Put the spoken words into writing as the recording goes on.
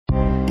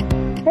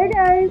Hey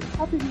guys,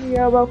 happy new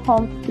year.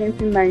 Welcome to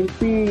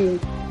 2019.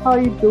 How are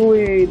you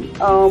doing?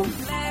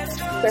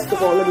 First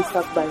of all, let me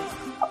start by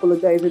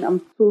apologizing.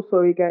 I'm so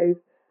sorry, guys,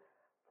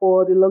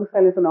 for the long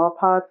silence on our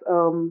part.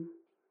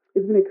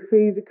 It's been a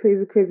crazy,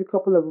 crazy, crazy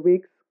couple of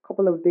weeks,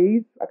 couple of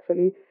days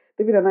actually.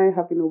 David and I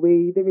have been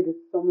away. David is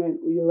somewhere in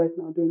Uyo right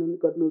now doing only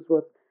God knows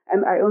what,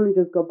 and I only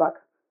just got back.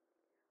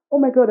 Oh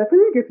my God, I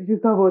finally get to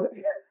use that word.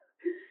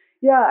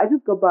 Yeah, I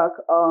just got back.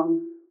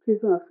 Please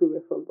don't ask me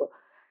where from, but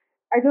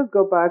I just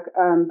got back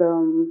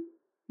and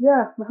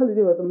yeah, my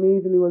holiday was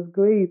amazing. It was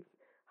great.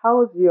 How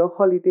was your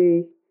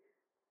holiday?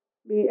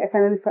 Me, I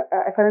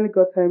finally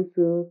got time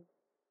to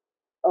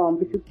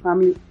visit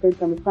family, spend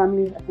time with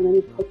family. I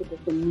finally caught up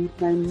with some me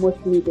time,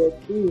 much needed.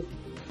 Please,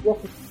 work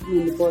was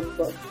me in the butt,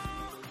 but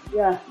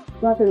yeah,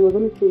 granted it was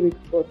only 2 weeks,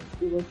 but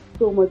it was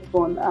so much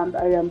fun, and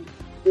I am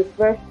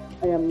refreshed.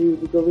 I am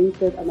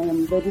rejuvenated, and I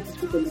am ready to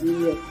take on the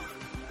new year.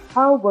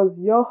 How was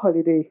your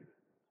holiday?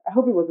 I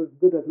hope it was as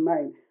good as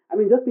mine. I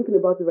mean, just thinking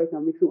about it right now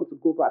makes me want to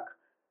go back.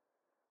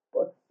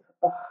 But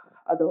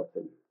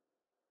adulting,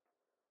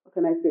 what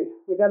can I say?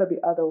 We gotta be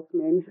adults,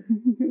 man.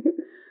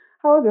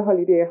 How was your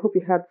holiday? I hope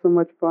you had so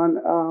much fun.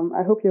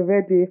 I hope you're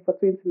ready for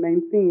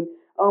 2019.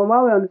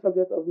 While we're on the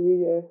subject of New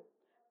Year,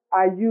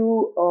 are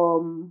you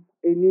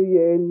a New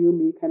Year, New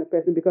Me kind of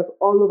person? Because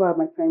all over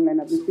my timeline,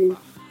 I've been seeing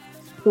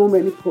so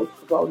many posts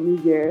about New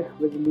Year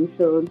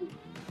resolutions,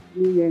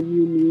 New Year,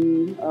 New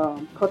Me,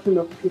 cutting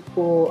off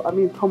people. I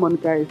mean, come on,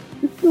 guys,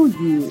 it's still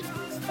you.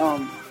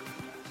 Um,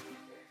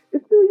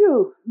 it's still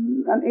you.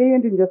 An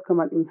alien didn't just come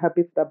and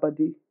inhabit that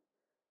body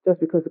just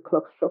because the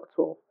clock struck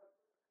 12.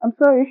 I'm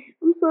sorry.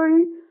 I'm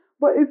sorry.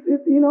 But it's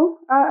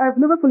I've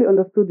never fully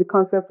understood the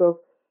concept of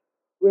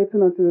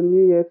waiting until the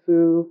new year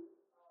to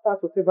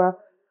start whatever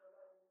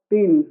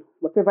being,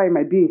 whatever it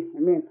might be. I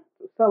mean,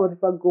 to start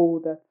whatever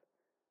goal that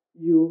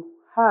you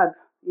had.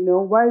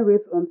 Why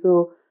wait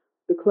until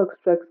the clock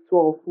strikes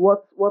 12?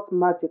 What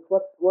magic?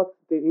 What's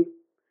the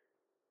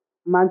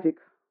magic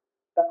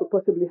that could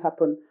possibly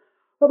happen?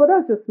 But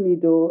that's just me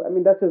though. I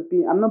mean, that's just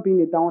being, I'm not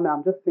being a downer.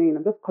 I'm just saying,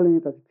 I'm just calling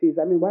it as it is.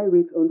 I mean, why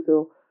wait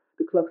until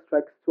the clock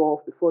strikes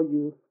 12 before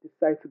you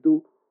decide to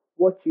do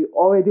what you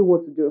already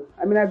want to do?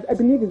 I mean, I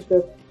believe it's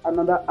just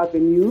another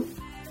avenue,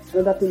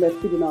 another thing that's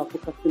feeding our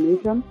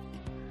procrastination.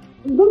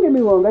 Don't get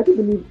me wrong, I do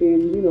believe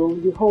in,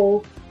 the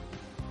whole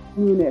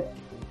newness,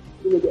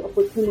 the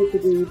opportunity,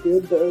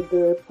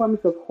 the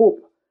promise of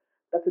hope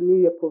that the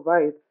new year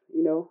provides.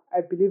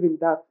 I believe in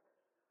that.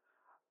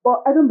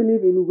 But I don't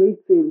believe in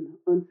waiting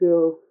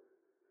until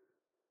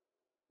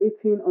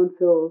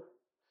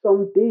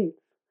some date.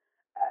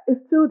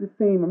 It's still the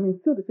same. I mean,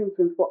 still the same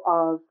 24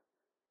 hours,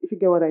 if you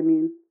get what I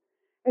mean.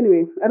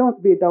 Anyway, I don't want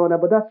to be a downer,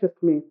 but that's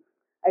just me.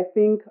 I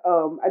think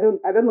I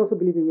don't also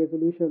believe in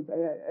resolutions.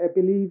 I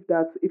believe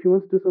that if you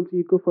want to do something,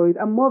 you go for it.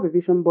 I'm more of a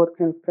vision board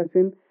kind of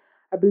person.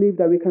 I believe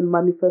that we can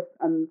manifest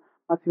and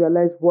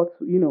materialize what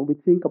we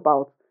think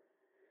about.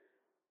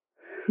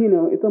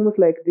 It's almost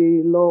like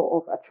the law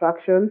of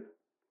attraction.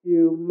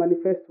 You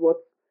manifest what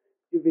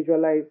you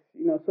visualize.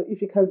 So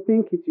if you can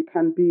think it, you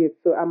can be it.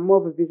 So I'm more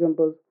of a vision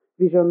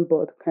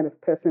board kind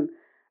of person.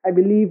 I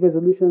believe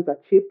resolutions are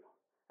cheap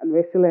and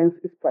resilience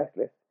is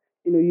priceless.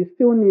 You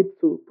still need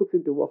to put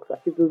in the work to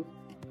achieve those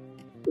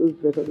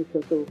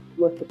resolutions. So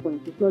what's the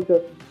point? It's not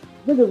just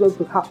going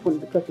to happen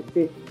because you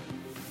say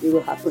it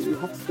will happen. You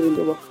have to put in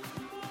the work.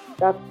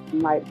 That's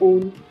my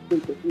own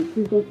point of view.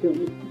 Please don't kill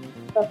me.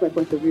 That's my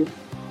point of view.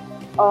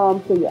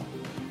 So yeah,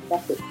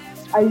 that's it.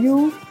 Are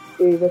you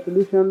a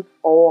resolution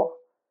or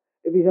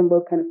a vision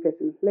board kind of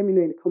person? Let me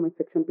know in the comment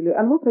section below.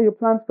 And what are your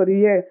plans for the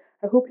year?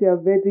 I hope you are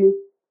ready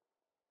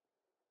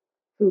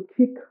to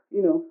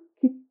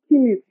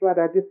kill it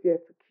rather this year,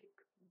 to kick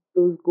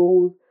those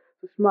goals,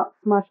 to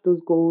smash those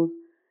goals,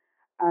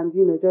 and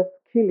just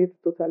kill it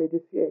totally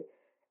this year.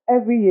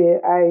 Every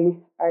year,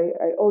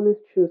 I always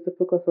choose to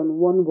focus on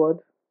one word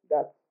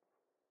that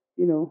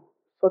you know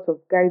sort of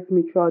guides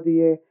me throughout the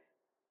year.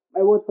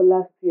 My word for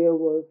last year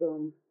was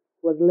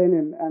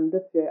learning, and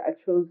this year I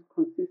chose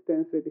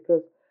consistency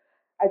because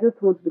I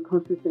just want to be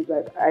consistent.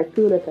 Like I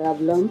feel like I have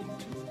learned.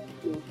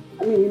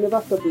 I mean, you never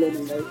stop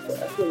learning, right? So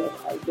I feel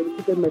like I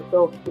dedicated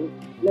myself to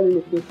learning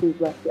a few things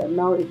last year, and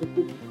now it's just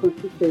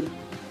consistent,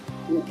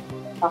 you know,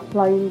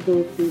 applying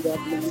those things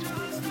I've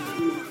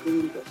learned,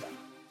 doing better.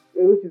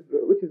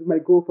 Which is my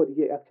goal for the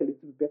year actually,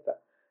 to be better.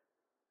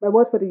 My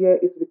word for the year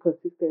is to be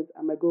consistent,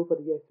 and my goal for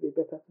the year is to be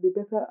better. To be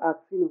better at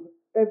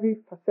every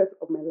facet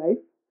of my life.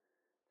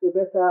 To be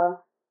better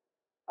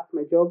at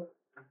my job.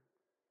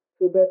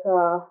 To be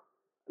better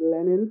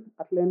learning.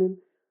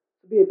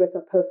 To be a better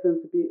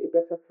person. To be a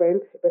better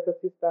friend, a better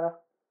sister,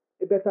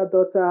 a better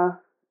daughter.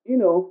 You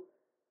know,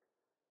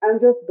 and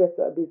just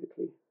better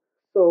basically.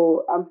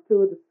 So I'm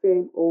still the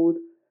same old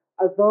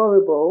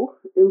adorable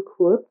in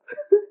quotes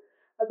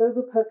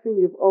adorable person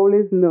you've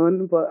always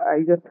known, but I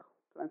just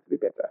want to be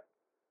better.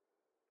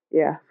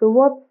 Yeah. So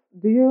what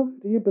do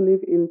you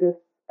believe in this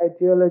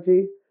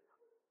ideology,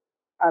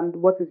 and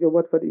what is your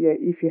word for the year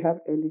if you have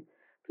any?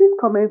 Please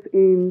comment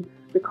in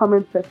the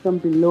comment section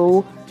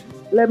below.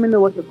 Let me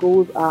know what your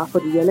goals are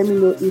for the year. Let me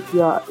know if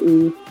you are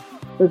a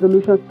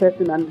resolution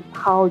person and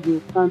how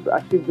you plan to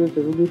achieve those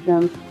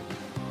resolutions.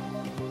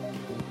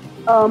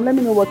 Let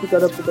me know what you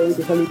got up to during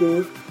the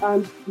holidays,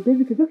 and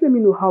basically just let me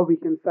know how we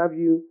can serve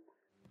you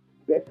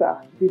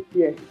better this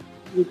year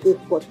with this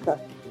podcast.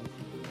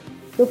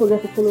 Don't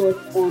forget to follow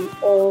us on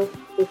all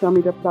social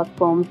media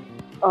platforms.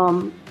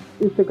 Um,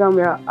 Instagram,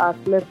 we are at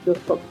Let's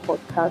Just Talk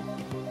Podcast.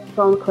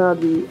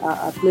 SoundCloud, we are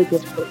at Let's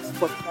Just Talk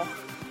Podcast.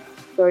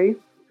 Sorry.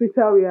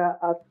 Twitter, we are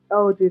at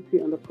LJT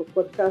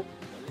podcast.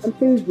 And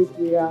Facebook,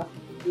 we are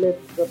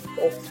Let's Just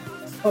Talk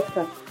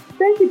Podcast.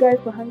 Thank you guys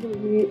for hanging with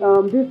me.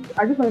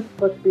 I just wanted to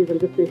touch base and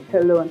just say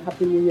hello and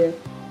happy New Year.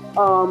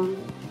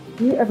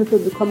 New episodes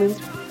will be coming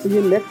to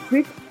you next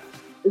week.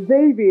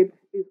 David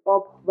is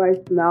up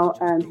right now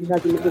and he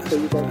has a message for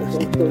you guys as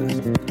well.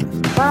 So,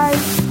 bye.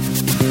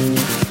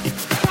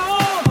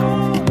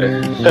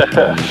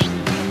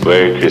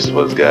 Merry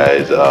Christmas,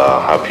 guys.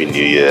 Happy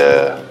New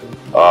Year.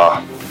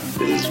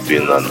 It's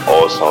been an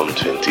awesome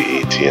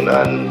 2018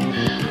 and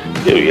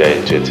here we are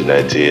in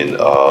 2019.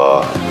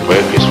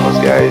 Merry Christmas,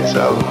 guys.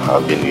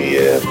 Happy New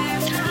Year.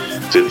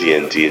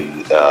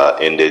 2018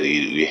 ended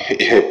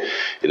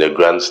in a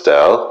grand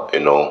style,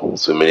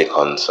 so many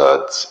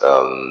concerts,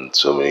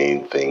 so many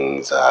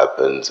things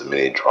happened, so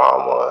many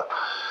drama.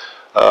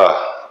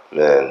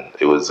 Man,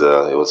 it was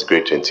a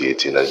great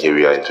 2018, and here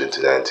we are in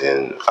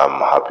 2019.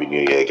 Happy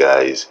New Year,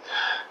 guys!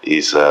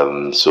 It's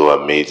so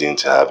amazing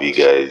to have you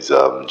guys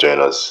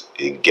join us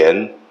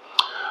again.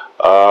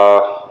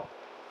 My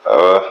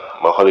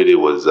holiday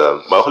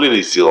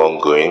is still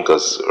ongoing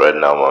because right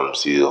now I'm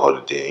still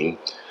holidaying.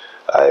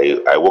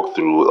 I walked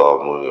through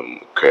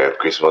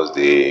Christmas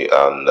Day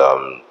and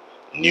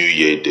New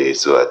Year Day,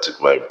 so I took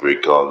my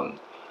break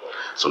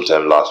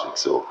sometime last week.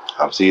 So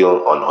I'm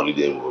still on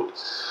holiday mode.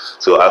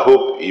 So I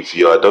hope if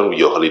you are done with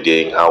your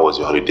holidaying, how was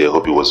your holiday? I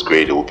hope it was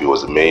great. I hope it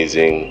was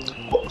amazing.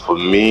 For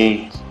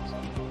me,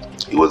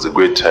 it was a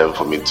great time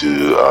for me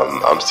to.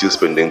 I'm still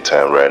spending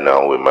time right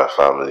now with my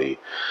family,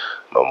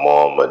 my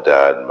mom, my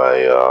dad,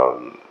 my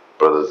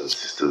brothers and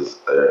sisters,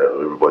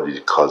 everybody,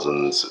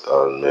 cousins,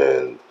 and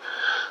man,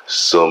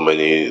 so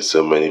many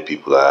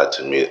people I had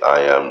to meet.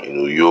 I am in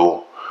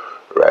Uyo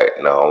right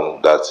now.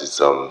 That's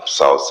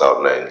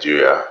South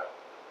Nigeria.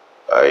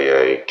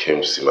 I came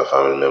to see my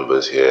family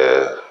members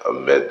here. I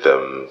met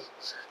them.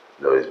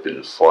 It's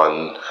been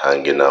fun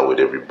hanging out with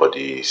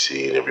everybody,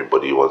 seeing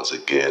everybody once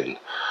again.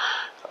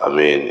 I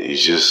mean,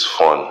 it's just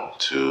fun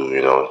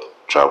to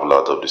travel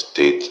out of the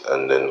state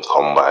and then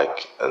come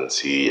back and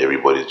see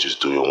everybody just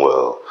doing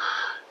well.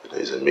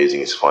 It's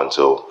amazing, it's fun.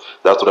 So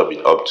that's what I've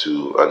been up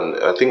to, and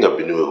I think I've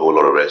been doing a whole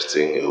lot of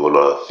resting, a whole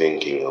lot of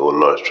thinking, a whole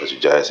lot of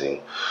strategizing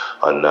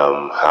on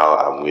how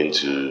I'm going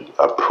to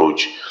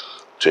approach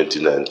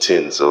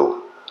 2019. So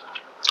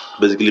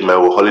basically, my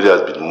holiday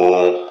has been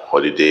more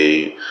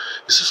holiday.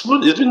 It's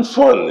been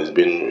fun. It's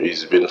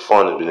been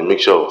fun. It's been a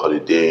mixture of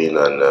holidaying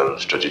and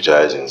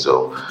strategizing.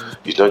 So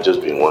it's not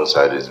just been one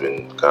side. It's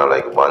been kind of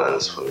like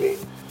balance for me.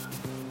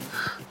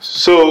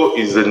 So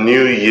it's the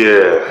new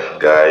year,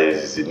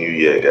 guys. It's the new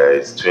year,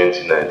 guys.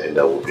 2019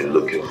 that we've been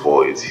looking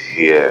for is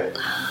here.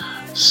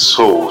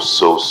 So.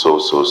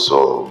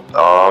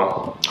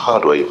 How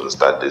do I even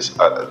start this?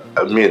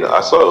 I mean,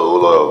 I saw a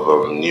whole lot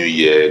of new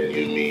year,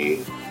 new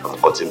me. I'm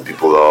cutting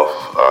people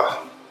off.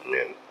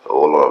 A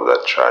whole lot of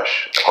that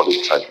trash. I call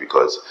it trash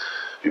because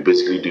we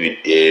basically do it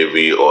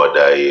every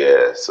other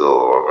year.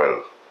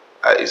 So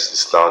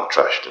it's not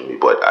trash to me.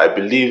 But I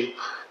believe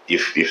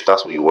if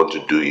that's what you want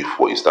to do, if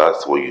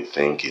that's what you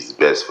think is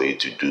best for you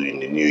to do in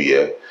the new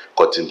year,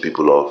 cutting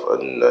people off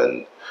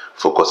and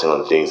focusing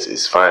on things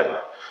is fine.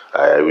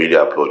 I really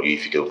applaud you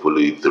if you can follow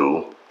it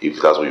through.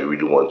 If that's what you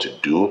really want to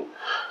do,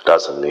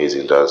 that's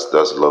amazing.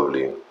 That's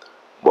lovely.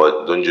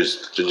 But don't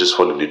just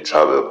follow the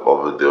travel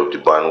of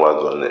the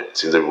bandwagon.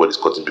 Since everybody's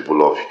cutting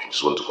people off, you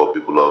just want to cut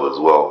people off as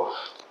well.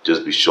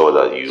 Just be sure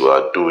that you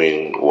are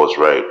doing what's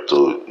right.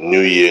 So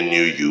new year,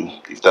 new you.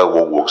 If that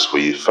works for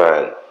you,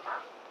 fine.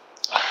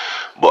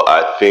 But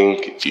I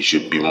think you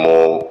should be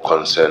more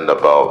concerned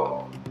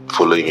about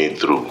following it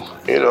through.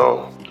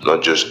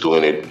 Not just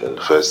doing it in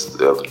the first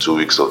 2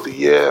 weeks of the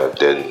year,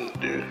 then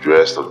the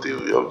rest of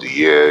the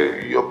year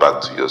you're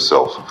back to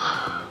yourself.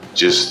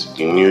 Just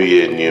the new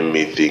year, new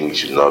me thing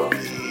should not be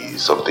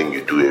something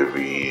you do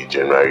every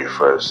January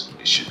 1st.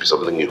 It should be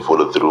something you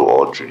follow through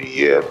all through the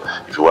year.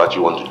 If you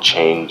actually want to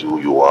change who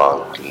you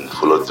are, you can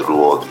follow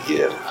through all the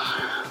year.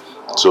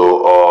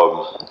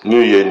 So, new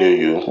year, new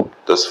you,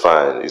 that's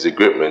fine. It's a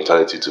great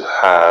mentality to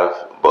have,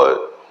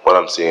 but what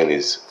I'm saying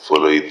is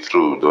follow it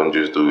through. Don't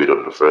just do it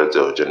on the 1st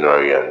of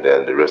January and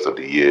then the rest of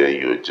the year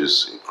you're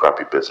just a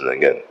crappy person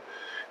again.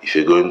 If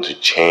you're going to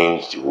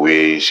change the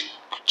ways,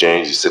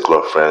 change the circle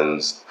of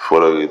friends,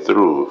 follow it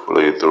through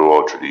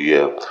all through the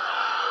year.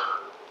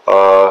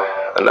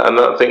 And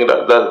I think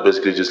that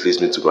basically just leads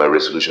me to my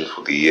resolution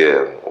for the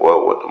year.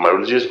 What my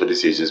resolution for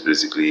this year is just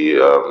basically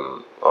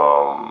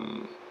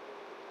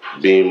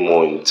being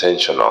more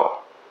intentional.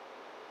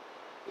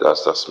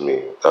 That's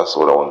me. That's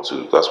what I want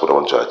to. That's what I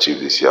want to achieve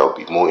this year. I'll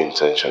be more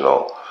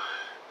intentional.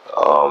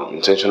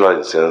 Intentional in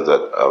the sense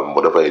that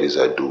whatever it is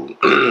I do,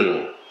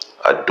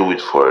 I do it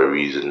for a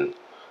reason,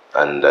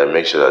 and I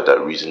make sure that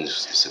that reason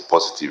is a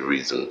positive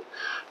reason.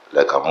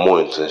 Like I'm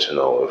more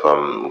intentional. If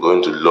I'm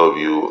going to love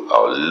you,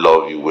 I'll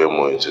love you way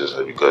more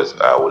intentional because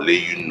I will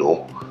let you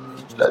know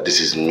that this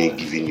is me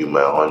giving you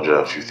my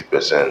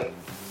 150%.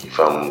 If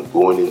I'm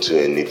going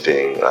into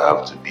anything, I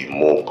have to be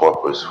more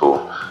purposeful.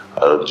 I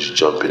don't just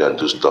jump in and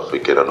do stuff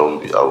again.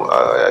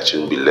 I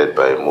shouldn't be led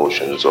by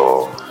emotions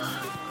or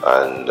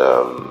and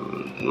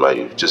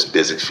my just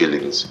basic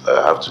feelings.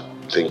 I have to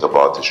think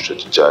about it,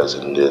 strategize,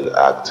 and then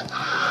act.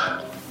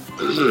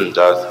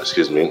 That's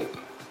excuse me.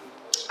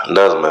 And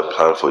that's my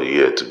plan for the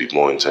year to be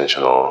more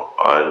intentional.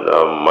 And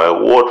my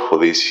word for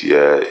this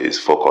year is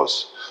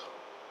focus.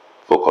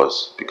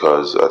 Focus,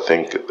 because I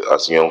think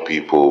as young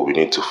people we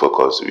need to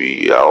focus.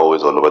 We are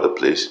always all over the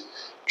place,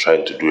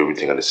 trying to do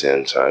everything at the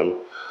same time.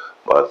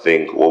 But I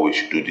think what we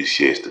should do this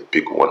year is to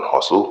pick one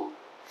hustle,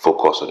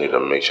 focus on it,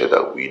 and make sure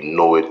that we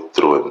know it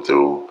through and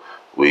through.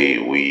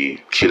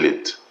 We kill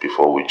it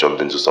before we jump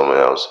into someone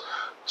else.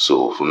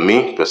 So for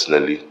me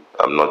personally,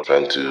 I'm not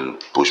trying to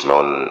push my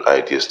own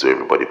ideas to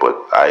everybody, but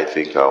I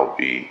think I'll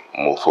be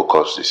more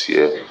focused this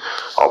year.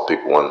 I'll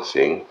pick one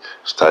thing,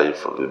 start it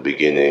from the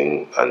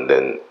beginning, and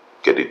then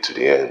get it to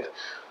the end.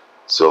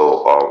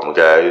 So,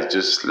 guys,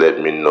 just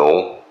let me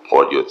know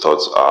what your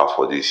thoughts are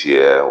for this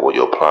year, what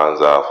your plans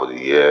are for the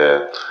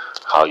year,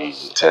 how you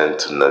intend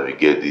to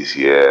navigate this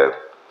year.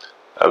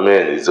 I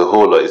mean, it's a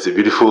whole lot. It's a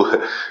beautiful,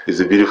 it's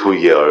a beautiful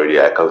year already.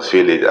 I can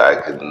feel it.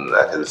 I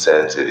can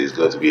sense it. It's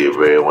going to be a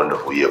very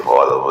wonderful year for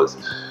all of us,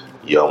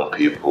 young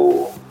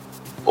people,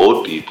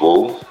 old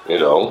people.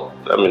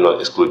 Let me not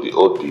exclude the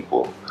old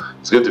people.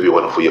 It's going to be a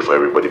wonderful year for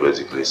everybody,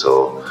 basically.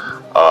 So,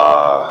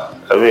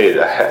 I mean,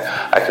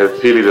 I can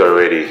feel it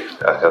already.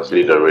 I can feel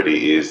it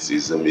already. It's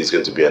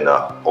going to be an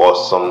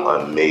awesome,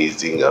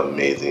 amazing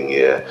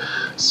year.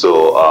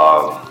 So,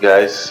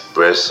 guys,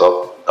 brace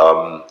up.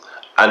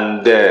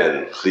 And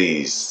then,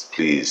 please,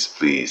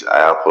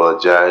 I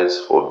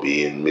apologize for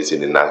being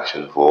missing in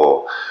action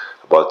for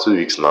about 2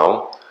 weeks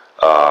now.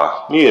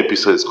 New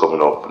episode is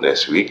coming up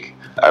next week.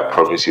 I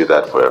promise you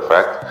that for a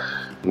fact.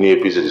 New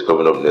episode is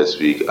coming up next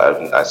week.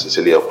 I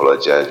sincerely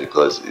apologize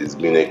because it's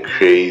been a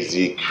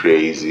crazy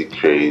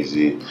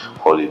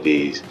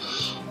holidays.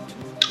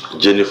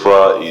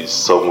 Jennifer is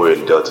somewhere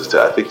in Delta State.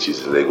 I think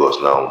she's in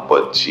Lagos now,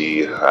 but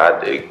she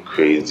had a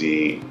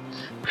crazy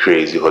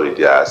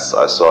holiday. I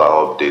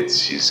saw her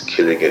updates. She's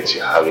killing it.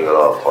 She's having a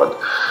lot of fun.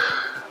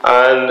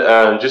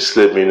 And just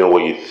let me know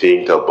what you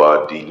think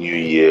about the new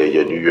year,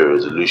 your new year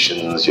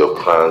resolutions, your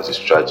plans, your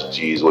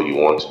strategies, what you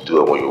want to do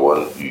and what you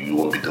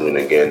won't be doing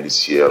again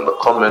this year on the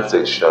comment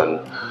section.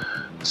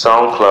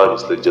 SoundCloud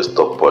is Let's Just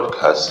Talk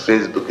Podcast.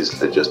 Facebook is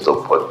Let's Just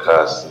Talk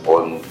Podcast.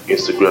 On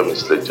Instagram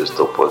is Let's Just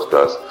Talk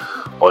Podcast.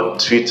 On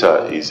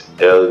Twitter is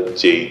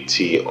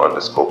LJT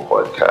 _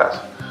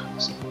 podcast.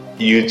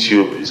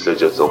 YouTube is Let's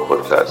Just Talk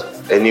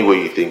Podcast. Anywhere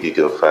you think you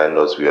can find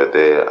us, we are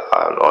there.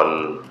 And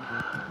on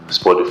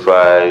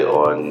Spotify,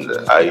 on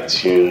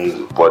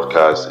iTunes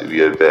podcast,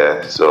 we are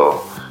there.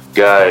 So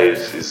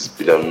guys, it's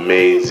been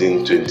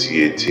amazing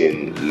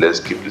 2018. Let's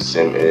keep the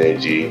same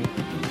energy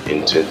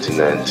in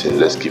 2019.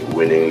 Let's keep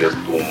winning. Let's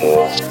do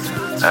more,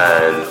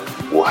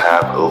 and we'll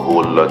have a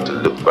whole lot to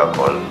look back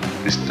on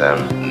this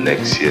time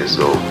next year.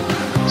 So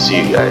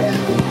see you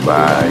guys.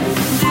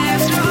 Bye.